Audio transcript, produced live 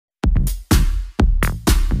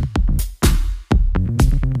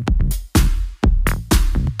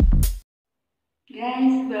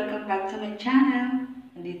back to my channel.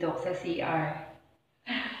 Nandito ako sa CR.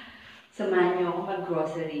 Samahan niyo ako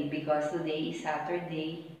mag-grocery because today is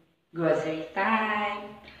Saturday. Grocery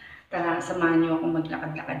time. Tara, samahan niyo ako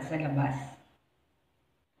maglakad-lakad sa labas.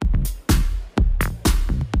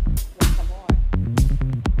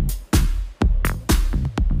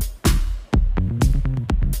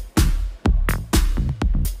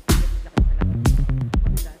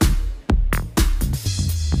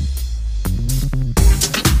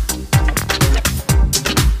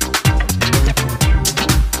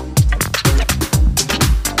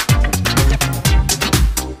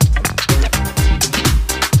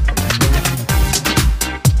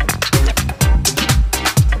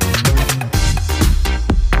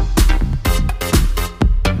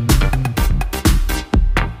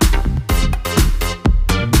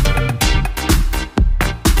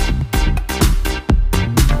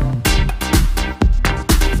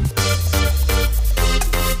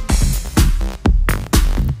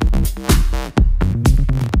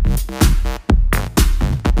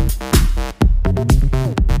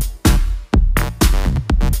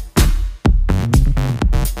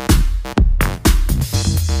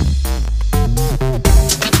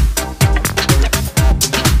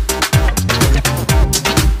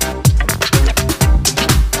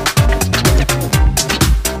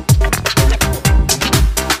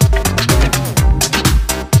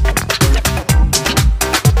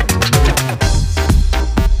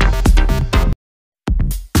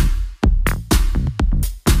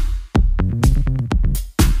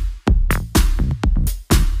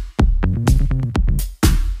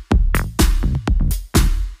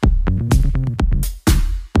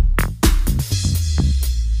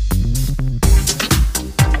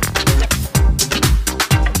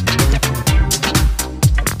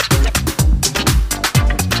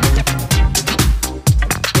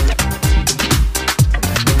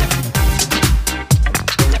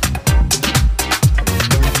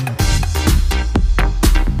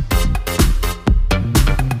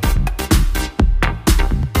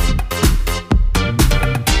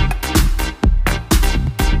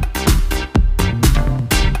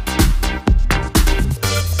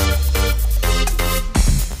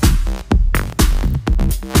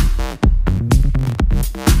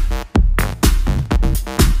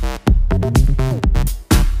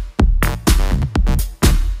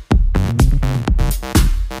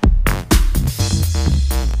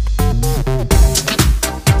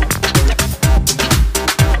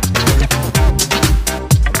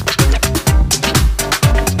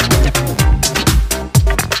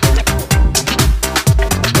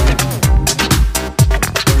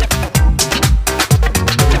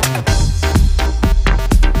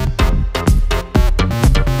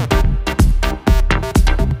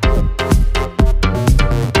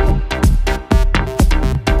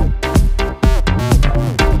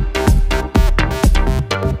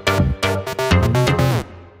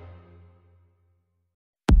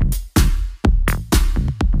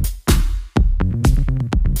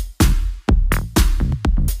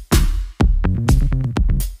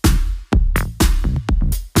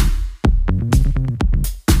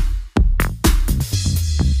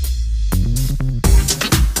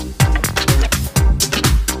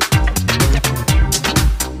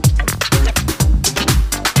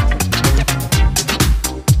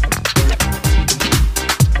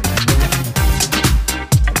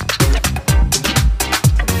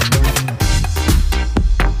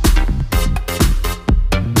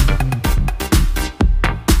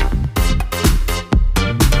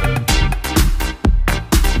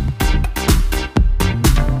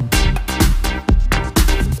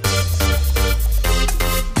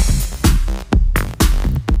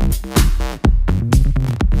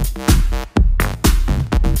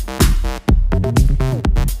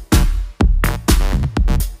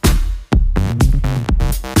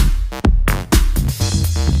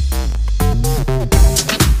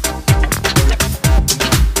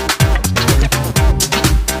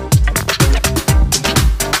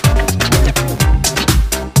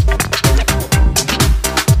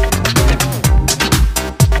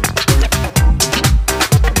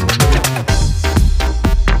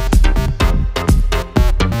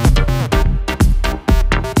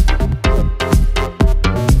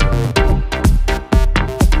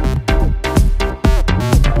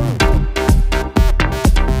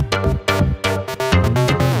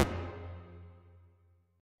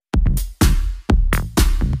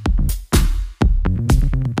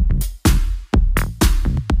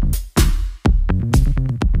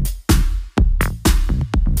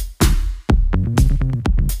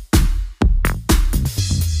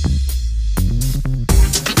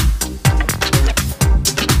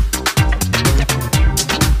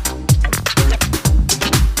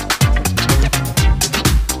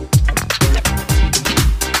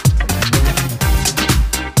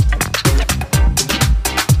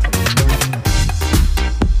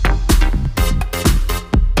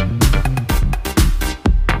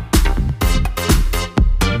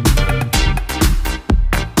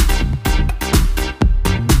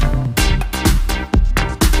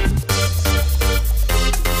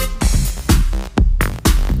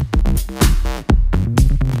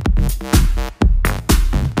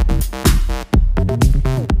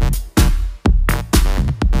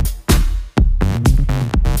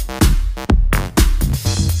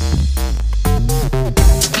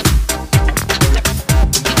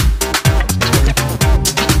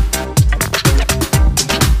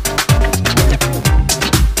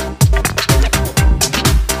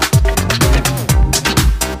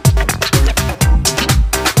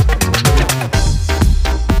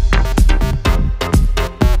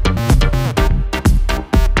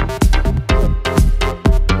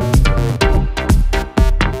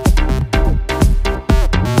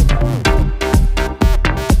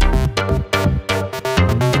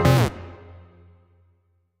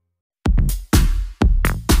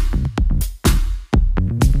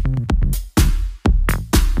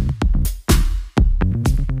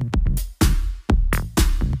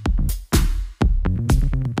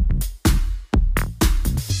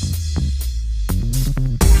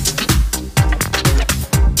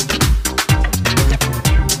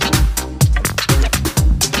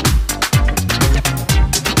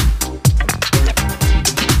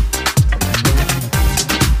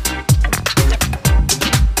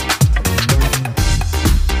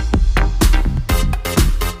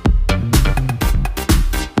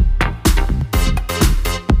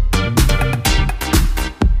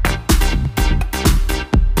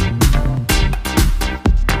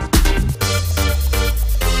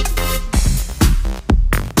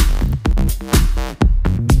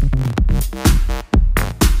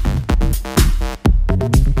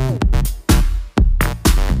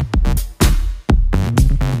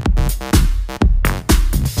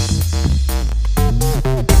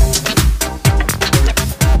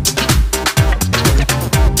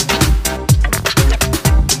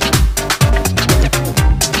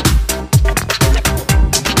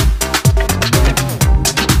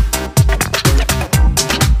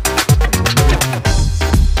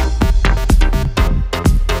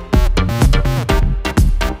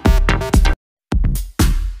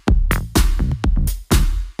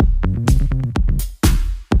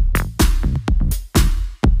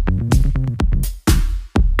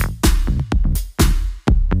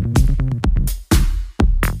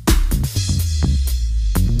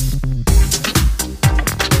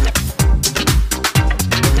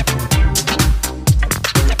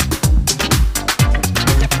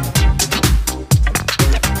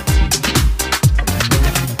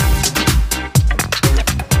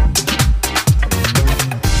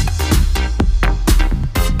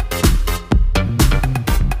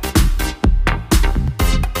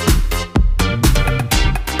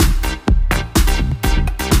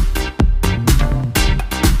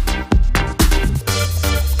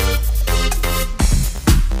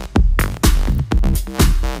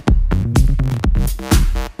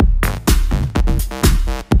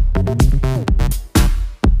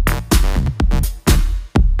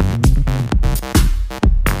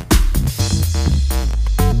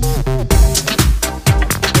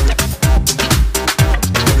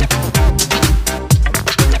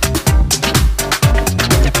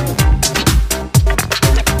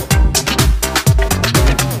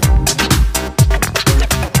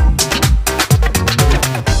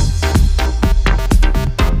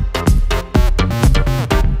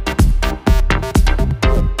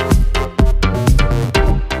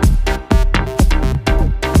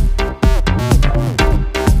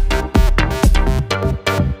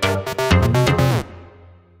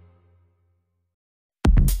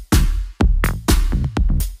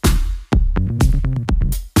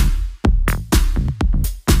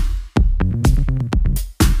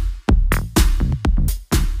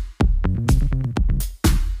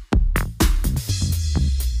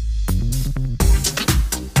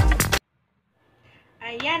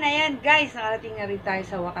 guys, nakarating na rin tayo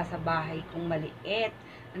sa wakas sa bahay kong maliit.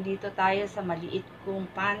 Nandito tayo sa maliit kong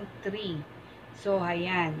pantry. So,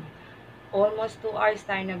 ayan. Almost 2 hours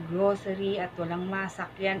tayo nag-grocery at walang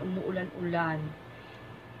masakyan, umuulan-ulan.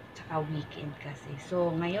 Tsaka weekend kasi.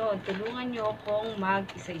 So, ngayon, tulungan nyo akong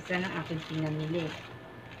mag-isa-isa ng aking pinamili.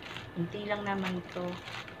 Unti lang naman to.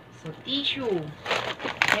 So, tissue.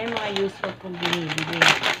 Yan mga useful kong binibili.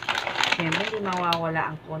 Siyempre, hindi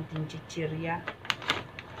mawawala ang konting chichirya.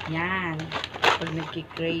 Yan. Pag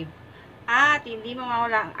nagkikrave. At hindi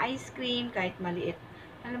mawawala ang ice cream kahit maliit.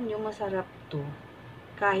 Alam nyo, masarap to.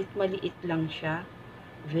 Kahit maliit lang siya.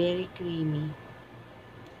 Very creamy.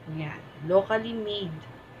 Yan. Locally made.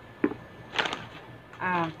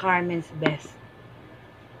 Carmen's Best.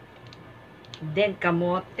 Then,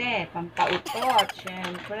 kamote. Pampautot.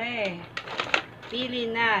 Siyempre. Pili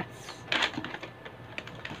nuts.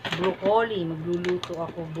 Broccoli. Magluluto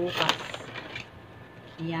ako bukas.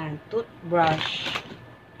 Yan, toothbrush.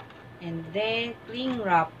 And then, cling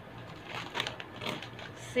wrap.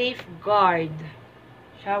 Safeguard.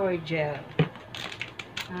 Shower gel.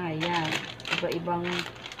 Yan. Iba-ibang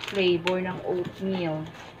flavor ng oatmeal.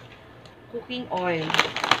 Cooking oil.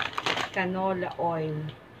 Canola oil.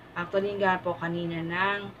 Actually, nga po kanina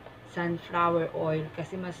ng sunflower oil.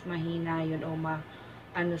 Kasi mas mahina yun o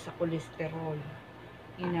ano sa cholesterol.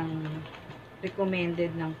 Yun ang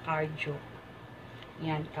recommended ng cardio.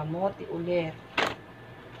 Yan, kamote ulit.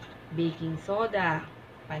 Baking soda.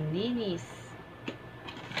 Panlinis.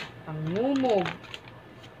 Pangmumog.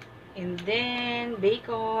 And then,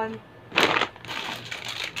 bacon.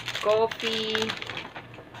 Coffee.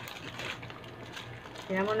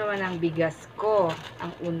 Tingnan mo naman ang bigas ko.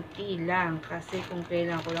 Ang unti lang. Kasi kung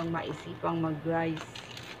kailan ko lang maisipang mag-rice.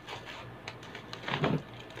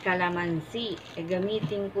 Kalamansi.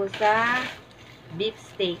 Gamitin ko sa beef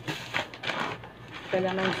steak.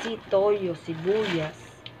 Kalamansi, toyo, sibuyas.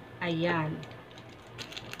 Ayan.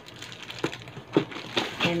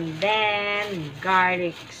 And then,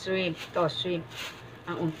 garlic shrimp. Ito, shrimp.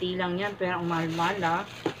 Ang unti lang yan, pero ang mahal-mahal,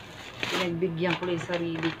 pinagbigyan ko lang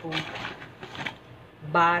sarili ko.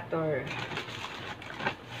 Butter.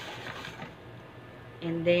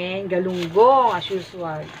 And then, galunggong, as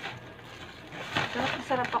usual.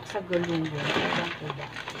 Sarap ako sa galunggong. Ayan ko ba?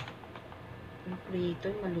 Ang prito,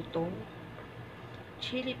 malutong.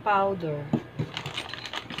 Chili powder.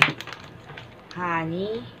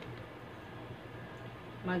 Honey.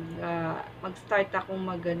 Mag-start akong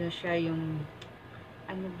magano siya yung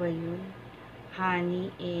ano ba yun? Honey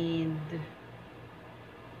and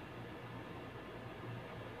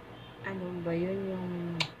ano ba yun?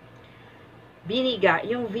 Yung vinegar.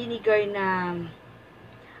 Yung vinegar na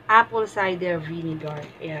apple cider vinegar.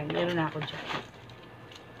 Ayan, meron ako dyan.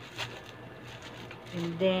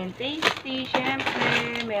 And then, tasty,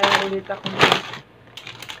 syempre. Meron ulit ako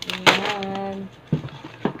ayan.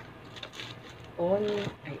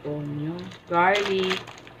 Onion. Garlic.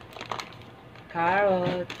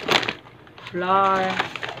 Carrot. Flour.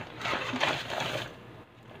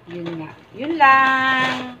 Yun nga. Yun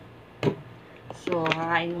lang. So,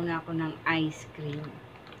 kakain muna ako ng ice cream.